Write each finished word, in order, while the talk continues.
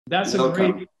That's a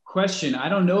Welcome. great question. I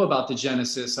don't know about the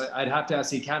genesis. I'd have to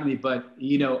ask the Academy, but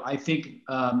I think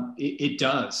it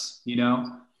does.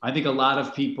 I think a lot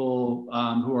of people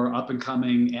who are up and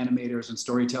coming animators and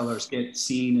storytellers get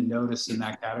seen and noticed in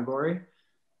that category.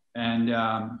 And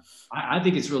I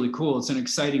think it's really cool. It's an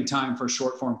exciting time for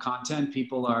short form content.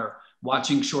 People are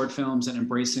watching short films and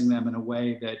embracing them in a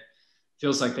way that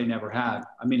feels like they never had.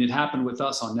 I mean, it happened with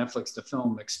us on Netflix. The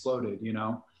film exploded,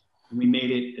 and we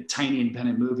made it a tiny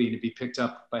independent movie to be picked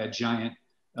up by a giant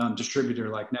distributor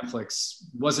like Netflix.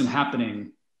 Wasn't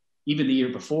happening even the year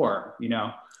before.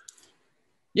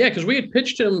 Yeah, because we had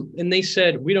pitched him and they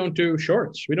said, we don't do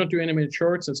shorts. We don't do animated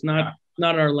shorts. It's not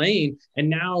our lane. And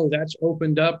now that's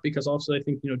opened up because also I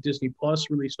think, Disney Plus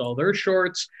released all their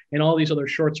shorts and all these other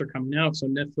shorts are coming out. So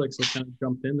Netflix has kind of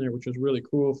jumped in there, which is really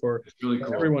cool for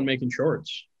everyone making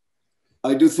shorts.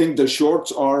 I do think the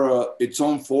shorts are its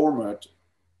own format.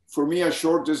 For me, a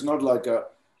short is not like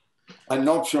an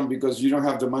option because you don't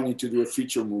have the money to do a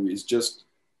feature movie. It's just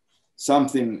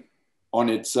something on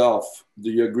itself.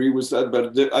 Do you agree with that?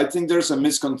 But I think there's a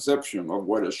misconception of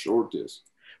what a short is.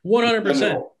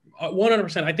 100%.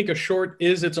 100%. I think a short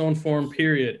is its own form,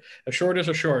 period. A short is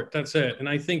a short. That's it. And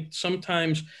I think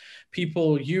sometimes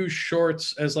people use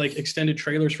shorts as like extended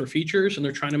trailers for features and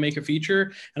they're trying to make a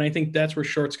feature. And I think that's where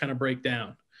shorts kind of break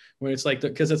down. When it's like,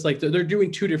 because it's like they're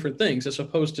doing two different things as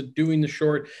opposed to doing the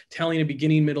short, telling a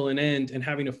beginning, middle, and end, and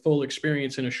having a full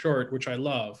experience in a short, which I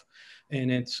love. And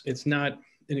it's not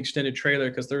an extended trailer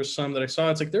because there's some that I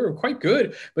saw. It's like they were quite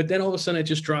good, but then all of a sudden it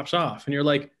just drops off, and you're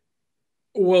like,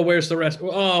 well, where's the rest?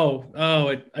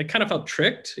 I kind of felt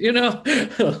tricked,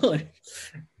 like,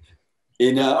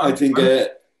 I think.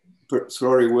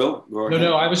 Sorry, Will. Go ahead.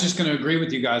 No, I was just going to agree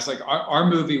with you guys. Like our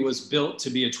movie was built to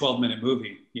be a 12-minute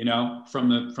movie, from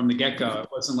the get-go. It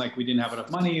wasn't like we didn't have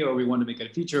enough money or we wanted to make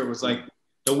it a feature. It was like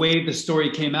the way the story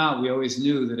came out, we always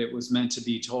knew that it was meant to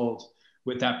be told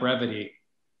with that brevity.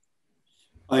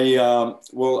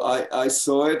 I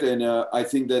saw it, and I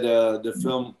think that the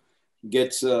film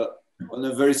gets in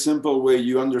a very simple way.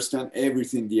 You understand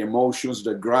everything, the emotions,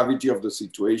 the gravity of the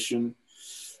situation,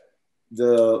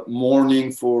 the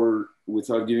mourning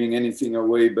without giving anything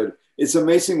away. But it's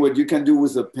amazing what you can do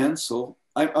with a pencil.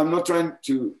 I'm not trying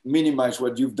to minimize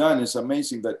what you've done. It's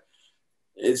amazing, but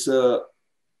it's a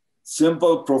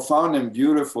simple, profound, and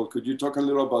beautiful. Could you talk a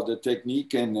little about the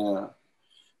technique? And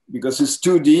because it's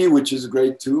 2D, which is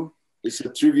great too. It's a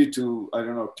tribute to, I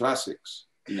don't know, classics.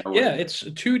 Yeah, it's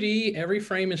 2D. Every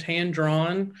frame is hand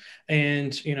drawn,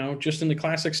 and just in the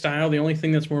classic style. The only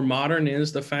thing that's more modern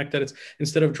is the fact that it's,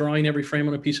 instead of drawing every frame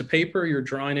on a piece of paper, you're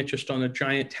drawing it just on a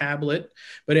giant tablet.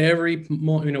 But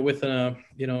with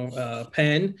a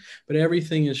pen. But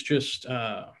everything is just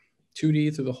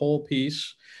 2D through the whole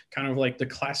piece. Kind of like the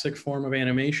classic form of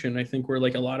animation, I think, where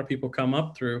like a lot of people come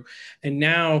up through. And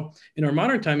now in our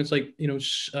modern time, it's like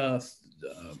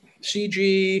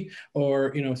CG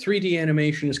or 3D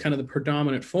animation is kind of the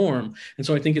predominant form. And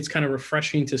so I think it's kind of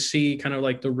refreshing to see kind of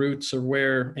like the roots of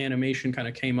where animation kind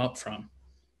of came up from.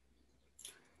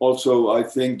 Also, I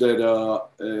think that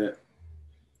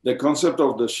the concept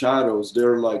of the shadows,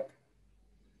 they're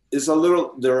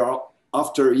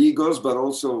after egos, but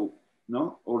also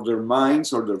or their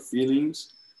minds or their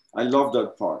feelings. I love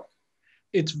that part.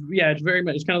 It's very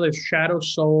much, it's kind of the shadow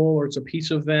soul, or it's a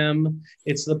piece of them.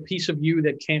 It's the piece of you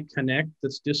that can't connect,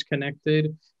 that's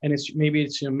disconnected. And it's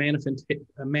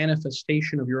a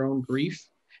manifestation of your own grief,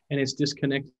 and it's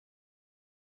disconnected.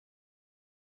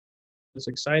 It's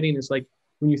exciting. It's like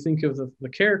when you think of the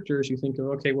characters, you think of,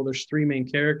 okay, well, there's three main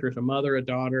characters, a mother, a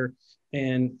daughter,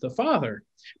 and the father.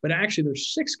 But actually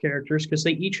there's six characters because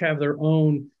they each have their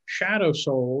own shadow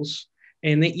souls,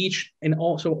 and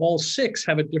also all six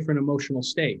have a different emotional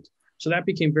state. So that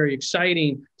became very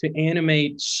exciting to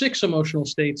animate 6 emotional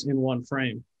states in one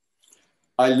frame.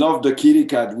 I love the kitty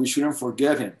cat. We shouldn't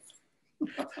forget him.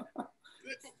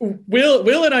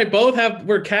 Will and I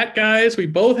we're cat guys. We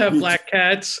both have black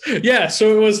cats. Yeah.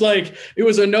 So it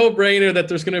was a no-brainer that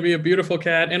there's going to be a beautiful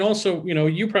cat. And also,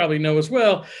 you probably know as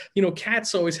well,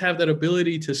 cats always have that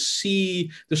ability to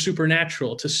see the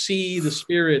supernatural, to see the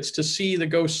spirits, to see the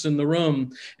ghosts in the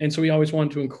room. And so we always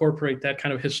wanted to incorporate that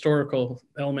kind of historical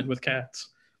element with cats.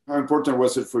 How important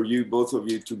was it for you, both of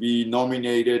you, to be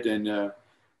nominated, and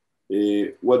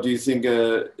what do you think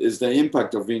is the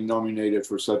impact of being nominated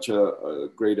for such a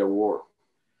great award?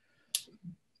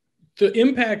 The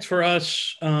impact for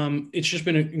us, it's just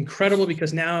been incredible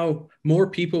because now more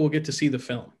people will get to see the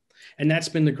film. And that's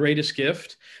been the greatest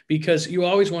gift, because you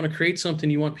always want to create something,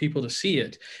 you want people to see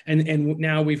it. And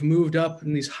now we've moved up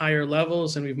in these higher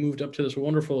levels, and we've moved up to this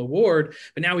wonderful award,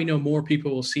 but now we know more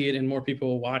people will see it and more people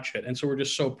will watch it. And so we're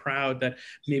just so proud that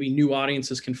maybe new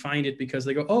audiences can find it because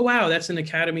they go, oh, wow, that's an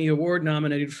Academy Award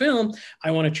nominated film.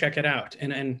 I want to check it out.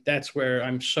 And that's where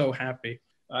I'm so happy.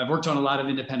 I've worked on a lot of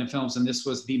independent films, and this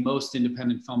was the most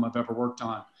independent film I've ever worked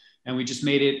on. And we just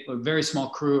made it a very small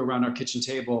crew around our kitchen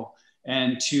table.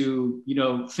 And to,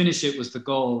 finish it was the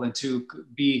goal, and to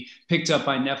be picked up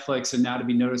by Netflix and now to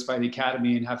be noticed by the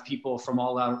Academy and have people from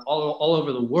all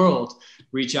over the world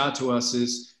reach out to us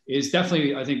is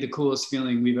definitely, I think, the coolest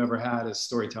feeling we've ever had as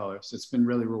storytellers. It's been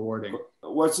really rewarding.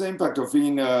 What's the impact of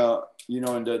being,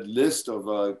 in that list of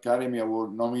Academy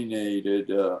Award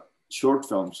nominated short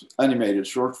films, animated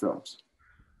short films?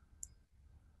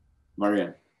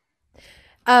 Maryann.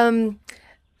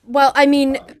 Well, I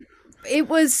mean, it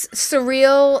was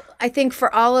surreal, I think,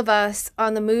 for all of us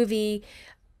on the movie.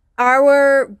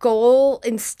 Our goal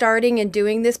in starting and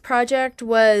doing this project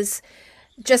was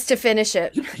just to finish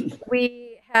it.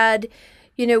 We had,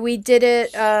 we did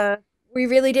it, we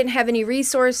really didn't have any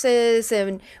resources,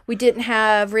 and we didn't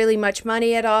have really much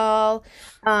money at all.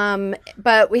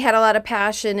 But we had a lot of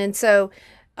passion. And so,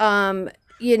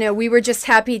 we were just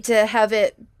happy to have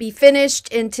it be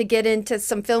finished and to get into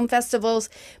some film festivals.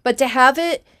 But to have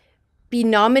it be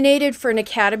nominated for an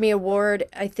Academy Award,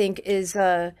 I think is,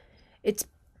 it's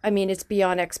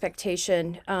beyond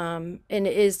expectation. And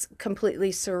it is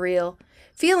completely surreal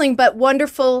feeling, but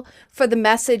wonderful for the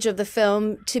message of the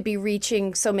film to be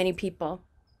reaching so many people.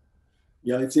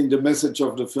 Yeah, I think the message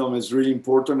of the film is really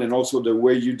important, and also the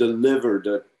way you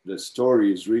deliver the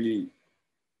story is really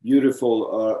beautiful.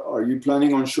 Are you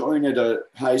planning on showing it at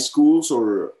high schools,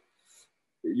 or,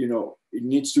 it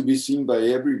needs to be seen by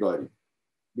everybody?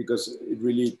 Because it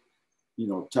really,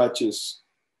 touches,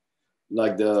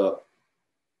 like, the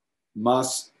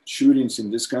mass shootings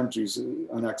in this country is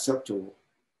unacceptable,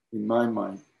 in my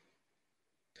mind.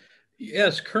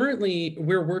 Yes, currently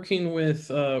we're working with,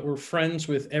 we're friends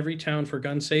with Everytown for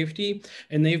Gun Safety,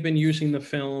 and they've been using the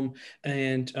film,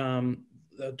 and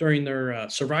during their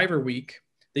Survivor Week,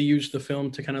 they used the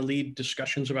film to kind of lead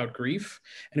discussions about grief.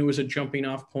 And it was a jumping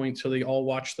off point. So they all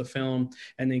watched the film,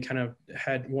 and they kind of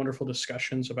had wonderful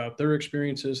discussions about their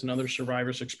experiences and other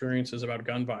survivors' experiences about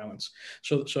gun violence.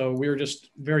 So we're just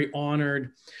very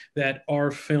honored that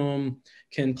our film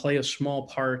can play a small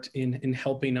part in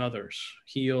helping others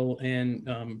heal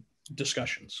and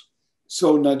discussions.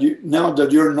 So now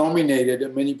that you're nominated,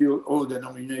 and many people, oh, the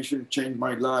nomination changed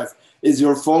my life. Is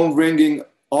your phone ringing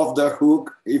off the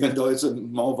hook, even though it's a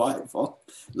mobile phone?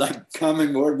 Like, come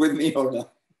and work with me, or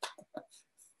not?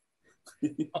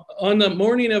 On the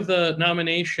morning of the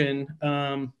nomination,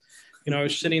 I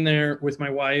was sitting there with my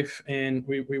wife, and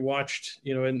we watched,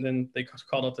 and then they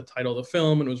called out the title of the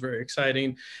film, and it was very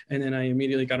exciting. And then I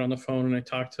immediately got on the phone and I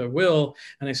talked to Will,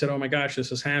 and I said, oh my gosh,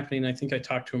 this is happening. I think I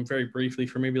talked to him very briefly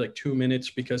for maybe like 2 minutes,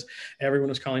 because everyone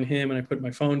was calling him, and I put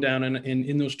my phone down, and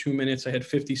in those 2 minutes, I had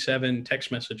 57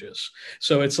 text messages.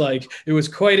 So it's like, it was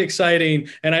quite exciting.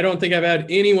 And I don't think I've had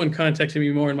anyone contacting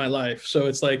me more in my life. So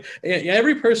it's like,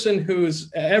 every person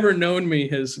who's ever known me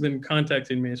has been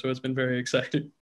contacting me. So it's been very exciting.